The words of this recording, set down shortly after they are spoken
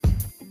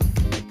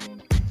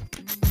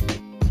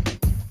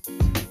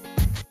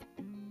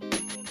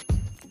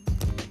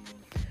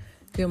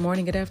Good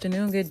morning, good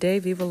afternoon, good day,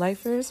 Viva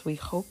Lifers. We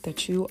hope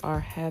that you are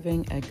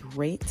having a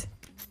great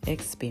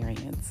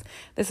experience.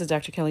 This is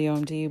Dr. Kelly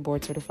OMD,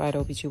 board certified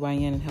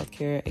OBGYN and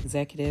healthcare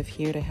executive,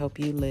 here to help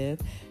you live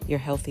your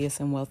healthiest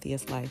and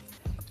wealthiest life.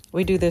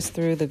 We do this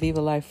through the Viva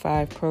Life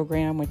 5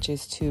 program, which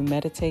is to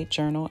meditate,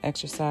 journal,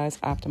 exercise,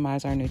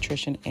 optimize our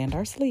nutrition and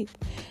our sleep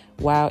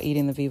while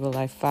eating the Viva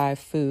Life 5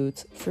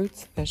 foods,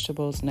 fruits,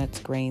 vegetables, nuts,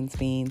 grains,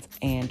 beans,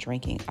 and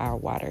drinking our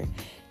water.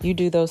 You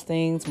do those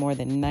things more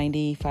than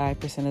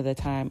 95% of the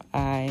time,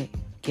 I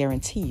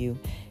guarantee you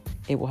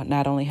it will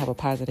not only have a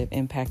positive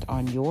impact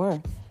on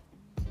your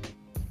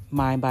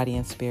mind, body,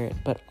 and spirit,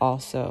 but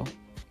also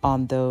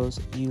on those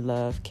you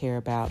love, care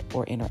about,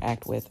 or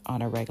interact with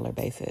on a regular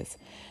basis.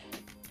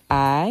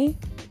 I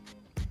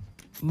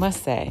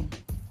must say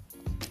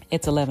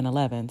it's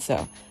 11/11,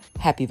 so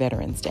happy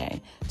Veterans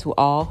Day. To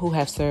all who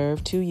have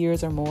served 2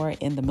 years or more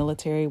in the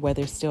military,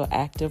 whether still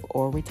active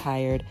or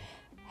retired,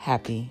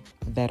 happy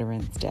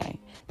Veterans Day.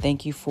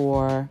 Thank you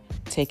for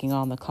taking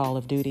on the call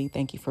of duty.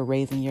 Thank you for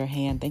raising your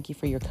hand. Thank you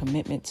for your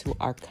commitment to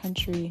our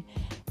country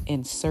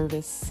in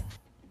service,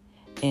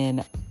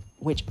 in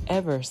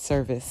whichever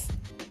service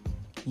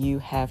you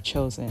have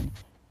chosen.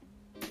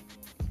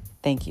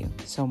 Thank you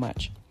so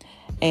much.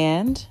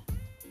 And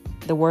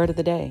the word of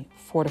the day,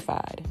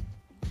 fortified,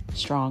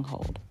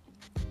 stronghold.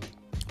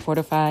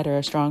 Fortified or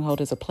a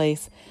stronghold is a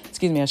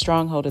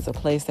stronghold is a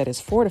place that is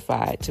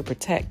fortified to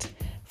protect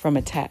from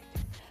attack.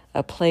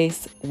 A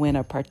place when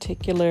a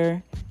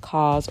particular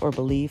cause or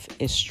belief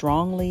is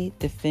strongly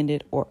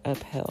defended or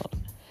upheld.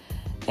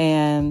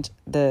 And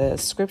the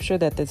scripture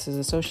that this is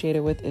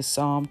associated with is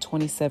Psalm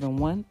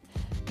 27:1.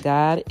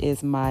 God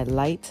is my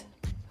light.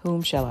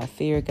 Whom shall I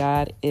fear?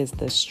 God is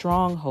the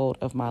stronghold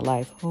of my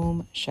life.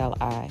 Whom shall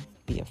I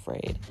be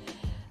afraid?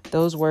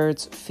 Those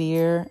words,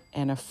 fear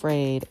and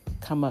afraid,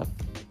 come up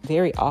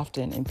very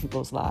often in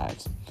people's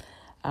lives.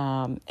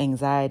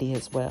 Anxiety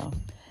as well.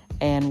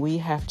 And we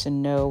have to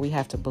know, we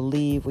have to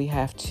believe, we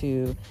have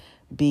to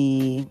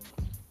be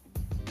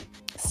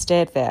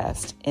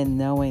steadfast in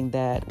knowing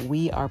that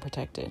we are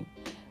protected.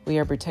 We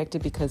are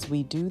protected because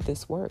we do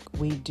this work.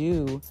 We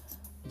do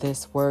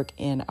this work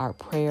in our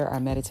prayer, our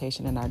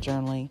meditation, and our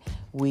journaling.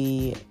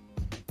 We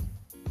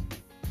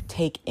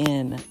take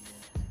in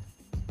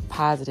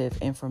positive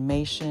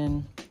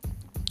information.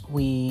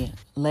 We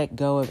let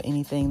go of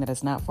anything that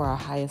is not for our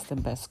highest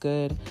and best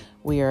good.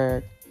 We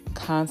are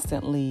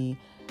constantly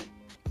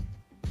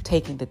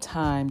taking the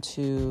time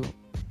to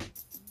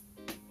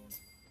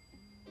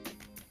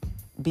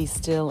be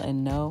still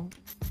and know,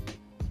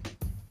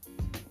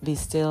 be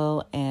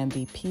still and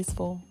be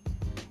peaceful,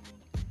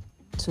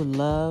 to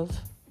love,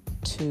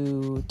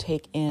 to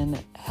take in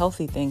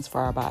healthy things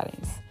for our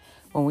bodies.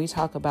 When we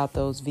talk about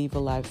those Viva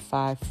Life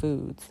 5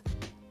 foods,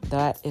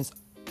 that is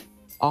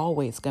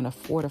always going to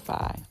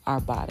fortify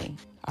our body,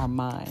 our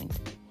mind.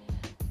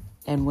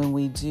 And when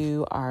we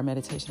do our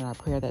meditation and our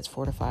prayer, that's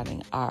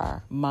fortifying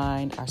our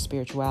mind, our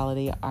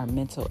spirituality, our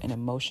mental and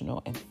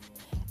emotional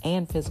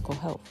and physical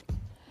health.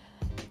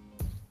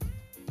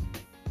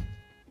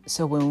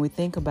 So when we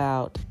think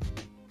about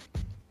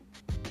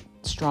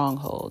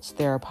strongholds,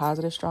 there are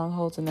positive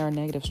strongholds and there are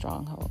negative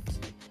strongholds.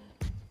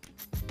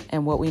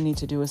 And what we need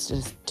to do is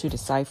just to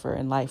decipher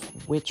in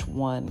life which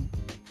one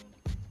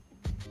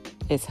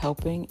is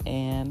helping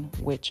and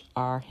which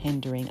are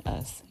hindering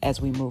us as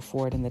we move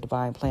forward in the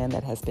divine plan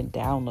that has been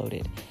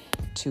downloaded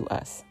to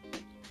us.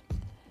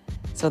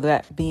 So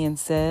that being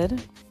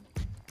said,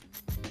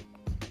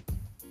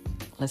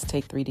 let's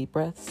take 3 deep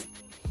breaths.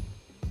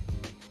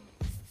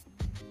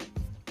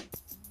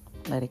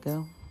 Let it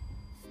go.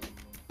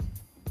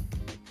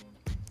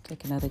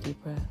 Take another deep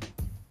breath.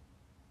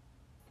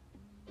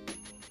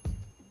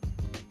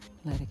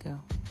 Let it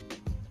go.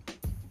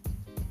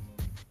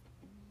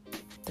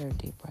 3rd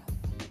deep breath.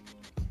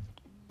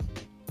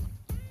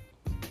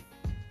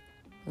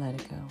 Let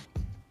it go.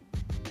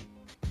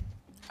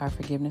 Our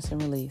forgiveness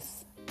and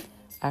release.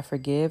 I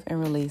forgive and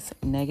release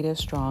negative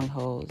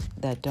strongholds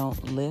that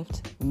don't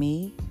lift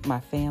me, my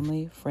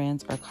family,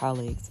 friends, or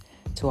colleagues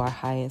to our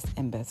highest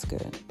and best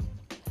good.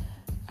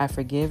 I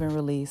forgive and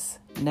release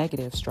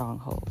negative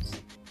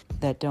strongholds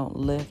that don't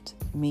lift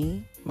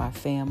me, my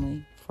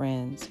family,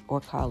 friends,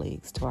 or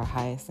colleagues to our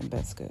highest and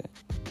best good.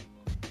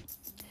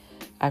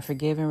 I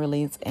forgive and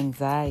release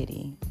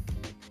anxiety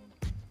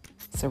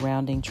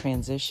surrounding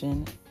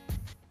transition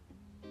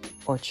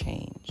or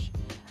change.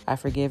 I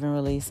forgive and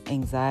release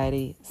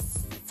anxiety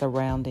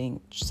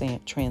surrounding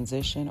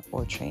transition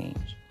or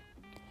change.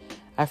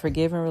 I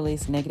forgive and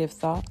release negative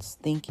thoughts,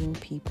 thinking,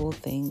 people,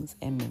 things,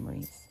 and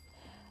memories.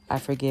 I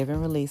forgive and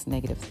release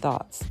negative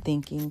thoughts,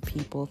 thinking,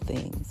 people,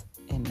 things,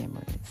 and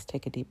memories.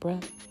 Take a deep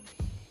breath.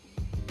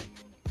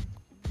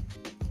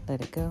 Let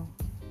it go.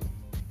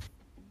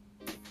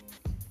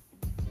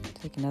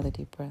 Take another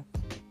deep breath.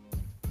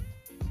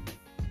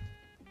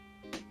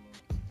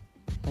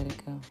 Let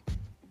it go.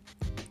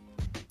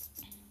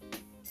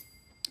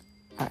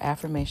 Our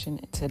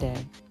affirmation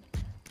today: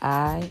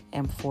 I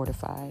am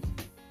fortified.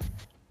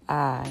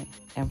 I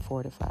am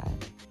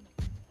fortified.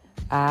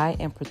 I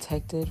am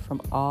protected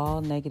from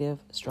all negative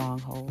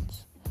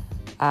strongholds.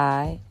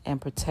 I am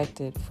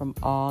protected from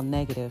all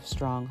negative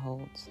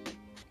strongholds.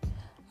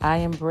 I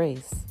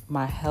embrace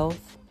my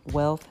health,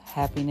 wealth,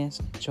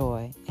 happiness,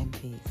 joy, and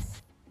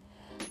peace.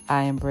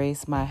 I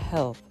embrace my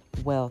health,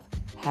 wealth,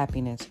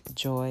 happiness,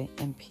 joy,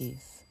 and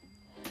peace.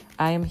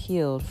 I am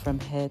healed from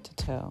head to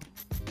toe.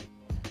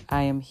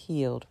 I am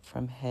healed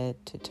from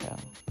head to toe.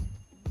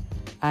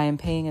 I am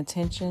paying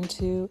attention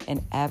to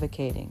and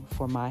advocating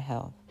for my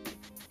health.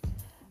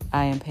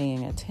 I am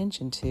paying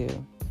attention to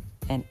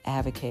and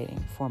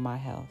advocating for my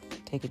health.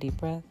 Take a deep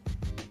breath.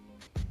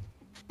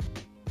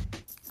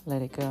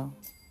 Let it go.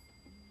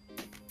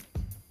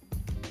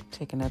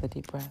 Take another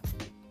deep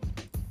breath.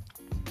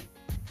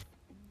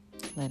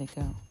 Let it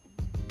go.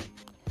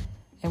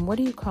 And what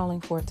are you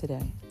calling for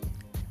today?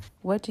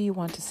 What do you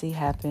want to see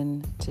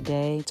happen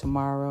today,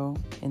 tomorrow,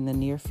 in the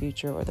near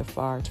future, or the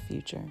far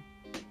future?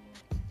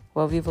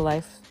 Well, Viva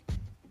Life,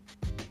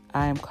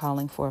 I am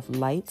calling forth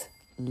light,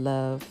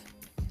 love,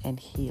 and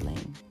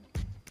healing.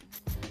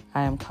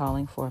 I am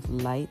calling forth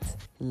light,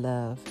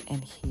 love,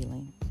 and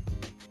healing.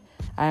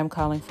 I am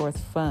calling forth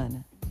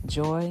fun,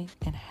 joy,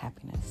 and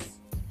happiness.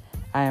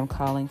 I am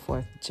calling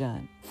forth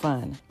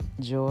fun,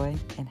 joy,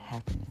 and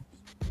happiness.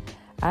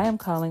 I am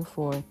calling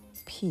forth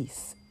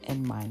peace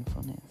and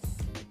mindfulness.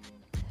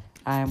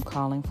 I am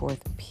calling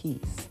forth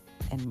peace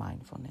and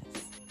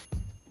mindfulness.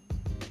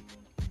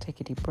 Take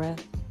a deep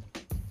breath.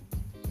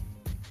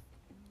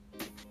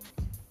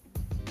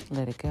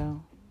 Let it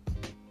go.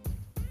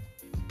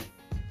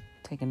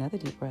 Take another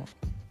deep breath.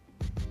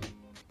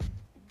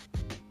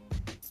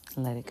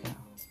 Let it go.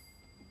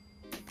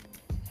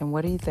 And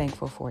what are you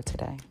thankful for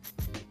today?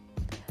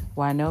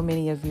 Well, I know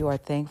many of you are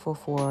thankful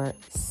for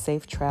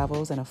safe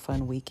travels and a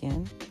fun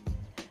weekend.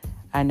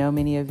 I know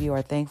many of you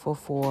are thankful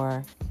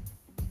for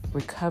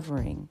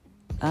recovering,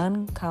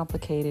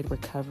 uncomplicated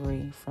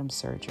recovery from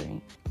surgery.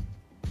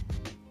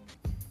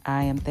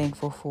 I am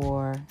thankful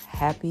for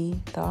happy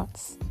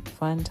thoughts,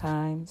 fun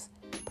times,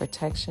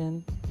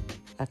 protection,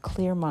 a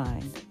clear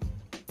mind,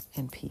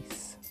 and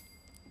peace.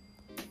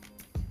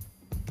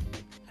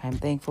 I'm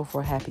thankful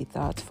for happy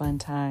thoughts, fun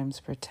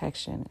times,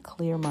 protection,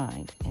 clear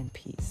mind, and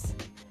peace.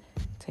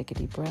 Take a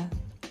deep breath.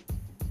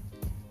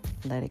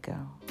 Let it go.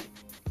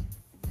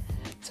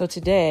 So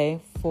today,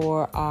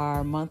 for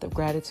our month of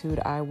gratitude,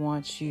 I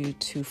want you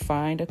to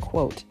find a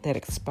quote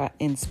that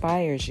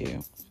inspires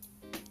you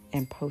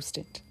and post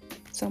it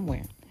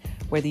somewhere.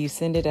 Whether you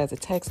send it as a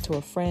text to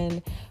a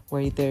friend,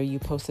 whether you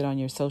post it on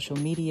your social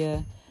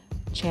media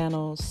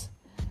channels,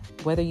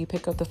 whether you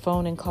pick up the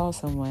phone and call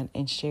someone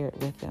and share it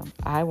with them.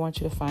 I want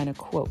you to find a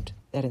quote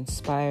that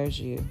inspires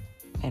you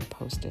and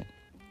post it.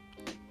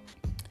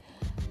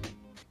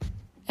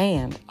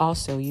 And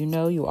also,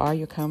 you are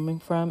you're coming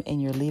from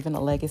and you're leaving a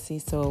legacy.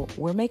 So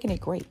we're making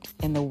it great.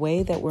 And the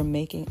way that we're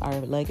making our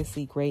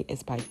legacy great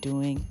is by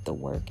doing the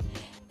work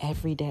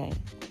every day,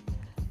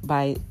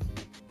 by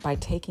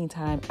taking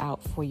time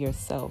out for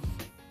yourself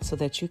so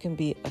that you can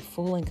be a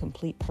full and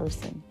complete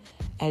person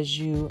as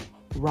you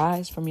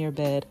rise from your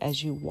bed,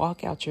 as you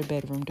walk out your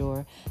bedroom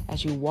door,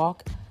 as you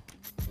walk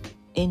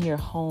in your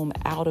home,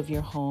 out of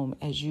your home,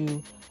 as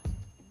you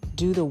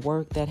do the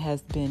work that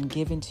has been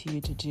given to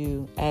you to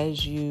do,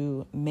 as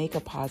you make a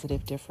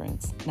positive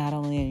difference, not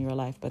only in your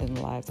life, but in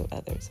the lives of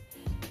others.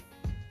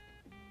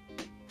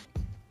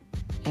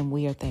 And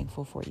we are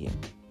thankful for you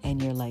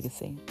and your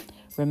legacy.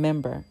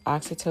 Remember,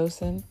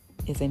 oxytocin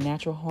is a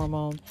natural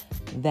hormone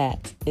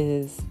that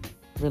is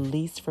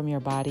released from your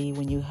body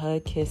when you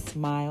hug, kiss,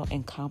 smile,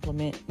 and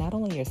compliment not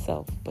only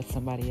yourself, but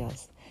somebody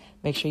else.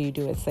 Make sure you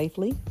do it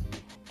safely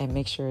and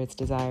make sure it's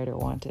desired or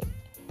wanted.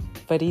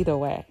 But either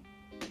way,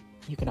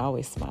 you can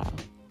always smile,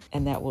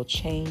 and that will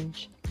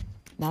change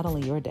not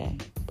only your day,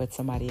 but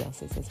somebody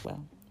else's as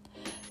well.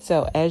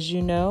 So as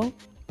you know,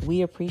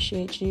 we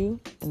appreciate you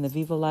in the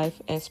Viva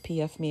Life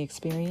SPF Me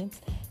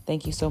experience.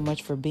 Thank you so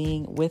much for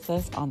being with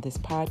us on this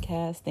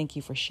podcast. Thank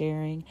you for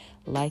sharing,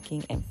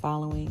 liking, and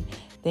following.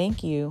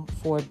 Thank you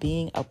for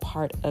being a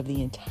part of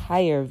the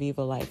entire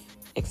Viva Life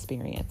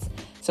experience.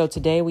 So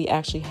today we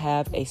actually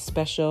have a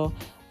special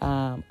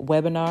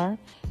webinar.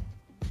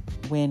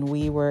 When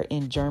we were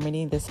in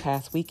Germany this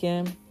past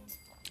weekend,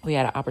 we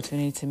had an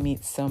opportunity to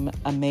meet some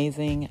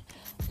amazing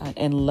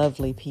and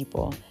lovely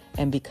people.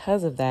 And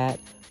because of that,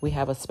 we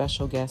have a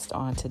special guest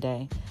on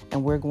today.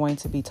 And we're going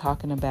to be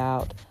talking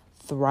about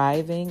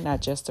thriving,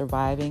 not just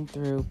surviving,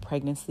 through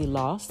pregnancy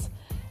loss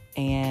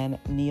and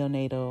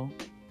neonatal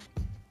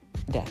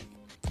death.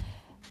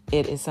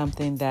 It is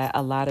something that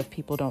a lot of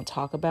people don't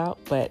talk about,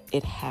 but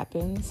it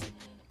happens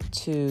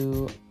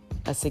to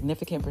a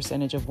significant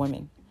percentage of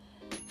women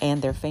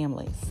and their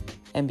families.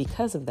 And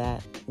because of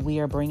that, we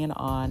are bringing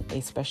on a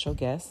special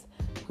guest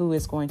who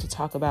is going to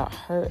talk about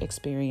her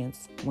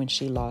experience when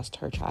she lost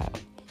her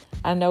child.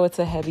 I know it's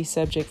a heavy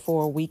subject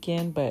for a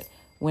weekend, but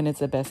when it's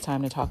the best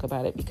time to talk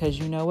about it, because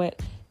you know what?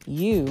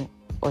 You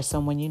or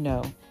someone you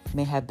know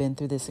may have been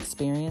through this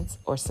experience,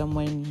 or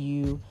someone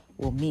you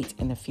will meet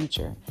in the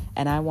future.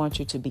 And I want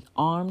you to be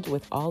armed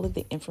with all of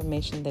the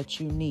information that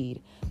you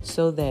need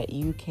so that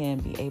you can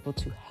be able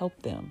to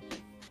help them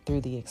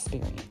through the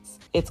experience.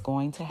 It's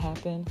going to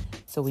happen,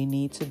 so we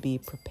need to be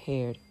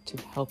prepared to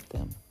help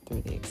them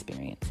through the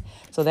experience.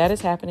 So that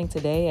is happening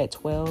today at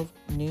 12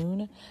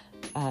 noon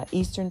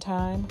Eastern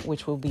time,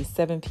 which will be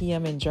 7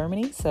 p.m. in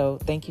Germany. So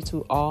thank you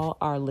to all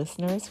our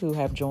listeners who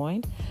have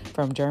joined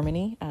from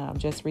Germany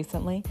just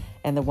recently,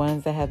 and the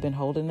ones that have been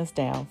holding us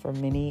down for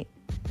many,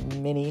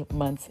 many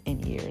months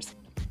and years.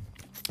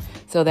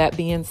 So that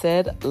being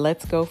said,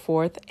 let's go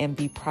forth and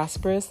be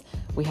prosperous.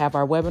 We have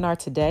our webinar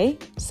today,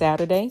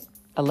 Saturday,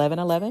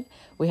 11/11.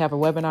 We have a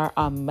webinar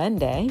on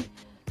Monday,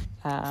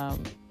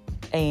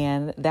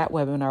 and that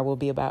webinar will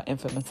be about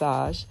infant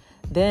massage.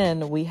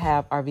 Then we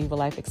have our Viva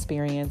Life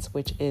experience,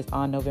 which is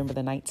on November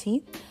the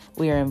 19th.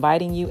 We are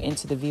inviting you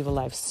into the Viva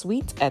Life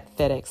suite at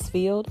FedEx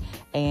Field,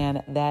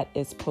 and that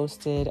is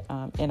posted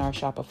in our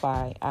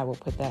Shopify. I will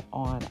put that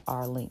on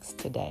our links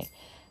today.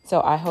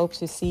 So I hope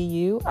to see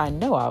you. I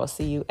know I will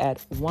see you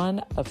at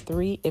one of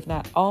three, if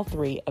not all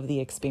three of the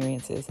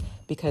experiences,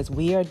 because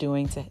we are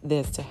doing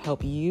this to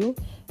help you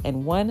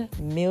and 1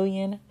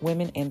 million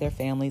women and their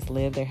families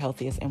live their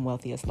healthiest and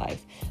wealthiest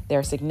life. There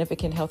are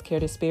significant healthcare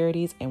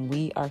disparities, and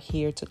we are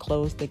here to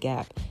close the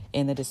gap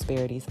in the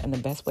disparities. And the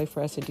best way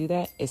for us to do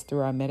that is through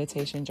our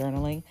meditation,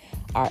 journaling,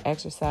 our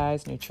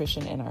exercise,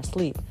 nutrition, and our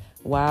sleep,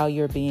 while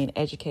you're being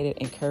educated,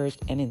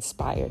 encouraged, and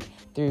inspired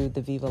through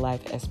the Viva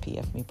Life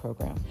SPF Me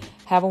program.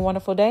 Have a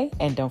wonderful day,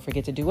 and don't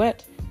forget to do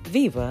what?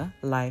 Viva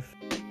Life.